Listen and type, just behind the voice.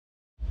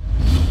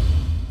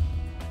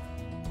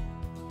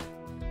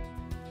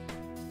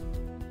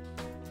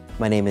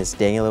My name is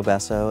Daniel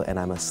Obesso, and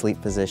I'm a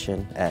sleep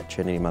physician at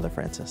Trinity Mother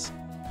Frances.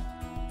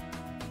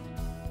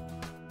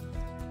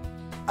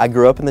 I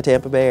grew up in the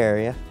Tampa Bay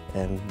area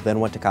and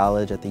then went to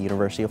college at the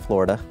University of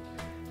Florida.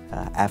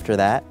 After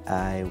that,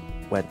 I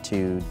went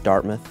to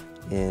Dartmouth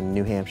in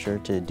New Hampshire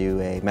to do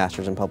a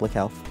master's in public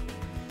health.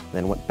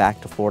 Then went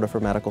back to Florida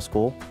for medical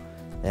school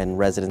and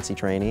residency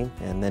training,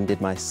 and then did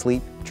my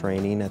sleep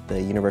training at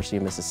the University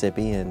of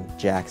Mississippi in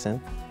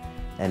Jackson.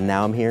 And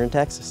now I'm here in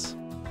Texas.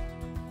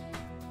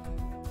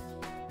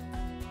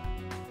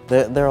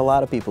 There are a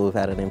lot of people who've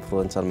had an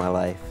influence on my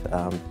life.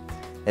 I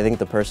think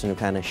the person who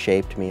kind of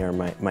shaped me are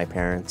my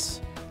parents.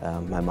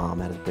 My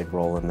mom had a big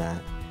role in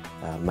that.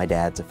 My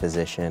dad's a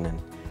physician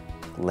and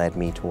led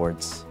me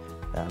towards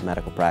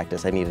medical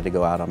practice. I needed to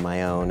go out on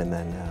my own, and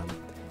then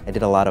I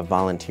did a lot of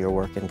volunteer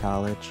work in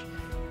college.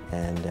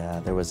 And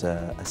there was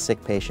a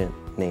sick patient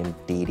named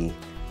Dee Dee,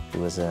 who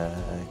was a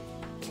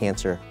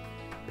cancer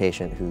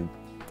patient who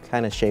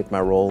kind of shaped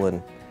my role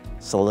and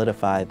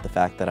solidified the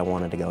fact that I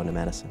wanted to go into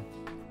medicine.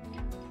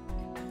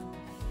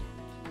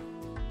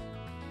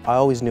 I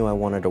always knew I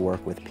wanted to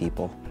work with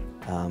people,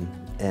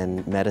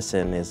 and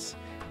medicine is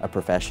a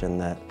profession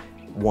that,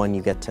 one,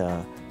 you get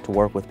to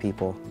work with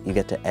people, you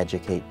get to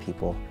educate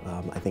people.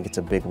 I think it's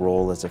a big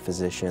role as a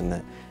physician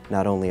that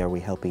not only are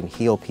we helping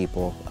heal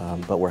people,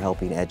 but we're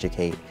helping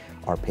educate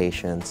our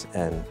patients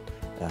and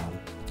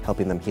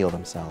helping them heal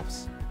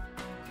themselves.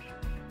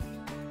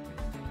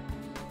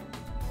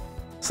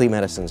 Sleep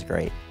medicine is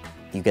great.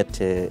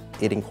 It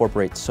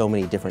incorporates so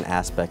many different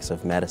aspects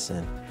of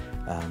medicine,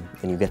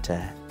 and you get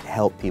to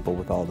help people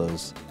with all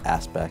those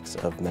aspects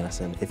of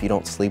medicine. If you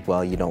don't sleep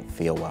well, you don't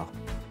feel well.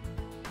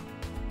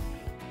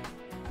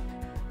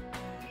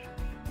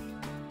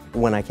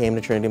 When I came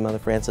to Trinity Mother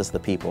Frances, the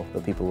people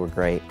were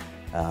great.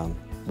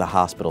 The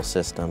hospital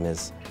system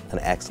is an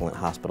excellent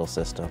hospital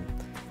system,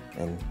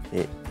 and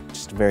it's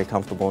just a very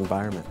comfortable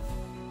environment.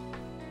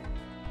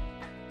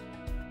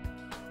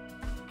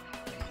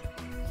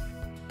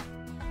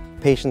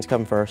 Patients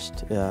come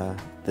first.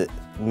 The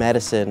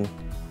medicine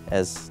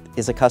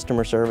is a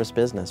customer service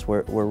business.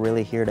 We're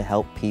really here to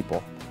help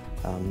people.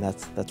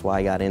 That's why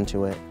I got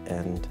into it,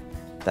 and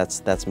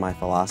that's my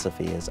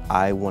philosophy, is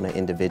I want to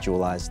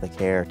individualize the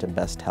care to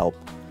best help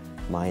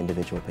my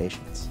individual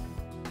patients.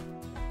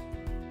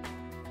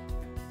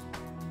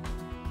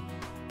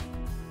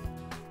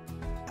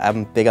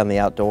 I'm big on the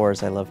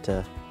outdoors. I love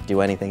to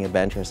do anything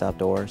adventurous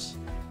outdoors.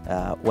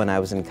 When I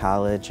was in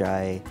college,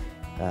 I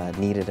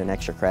needed an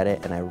extra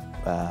credit, and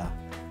I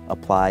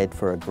applied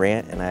for a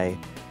grant, and I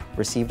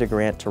received a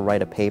grant to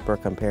write a paper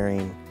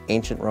comparing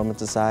ancient Roman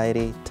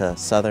society to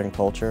Southern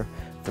culture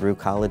through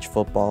college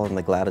football and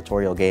the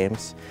gladiatorial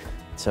games.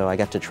 So I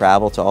got to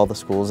travel to all the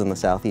schools in the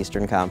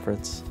Southeastern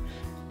Conference,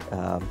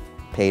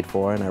 paid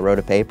for, and I wrote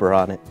a paper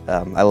on it.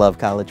 I love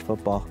college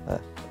football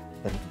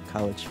and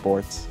college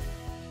sports.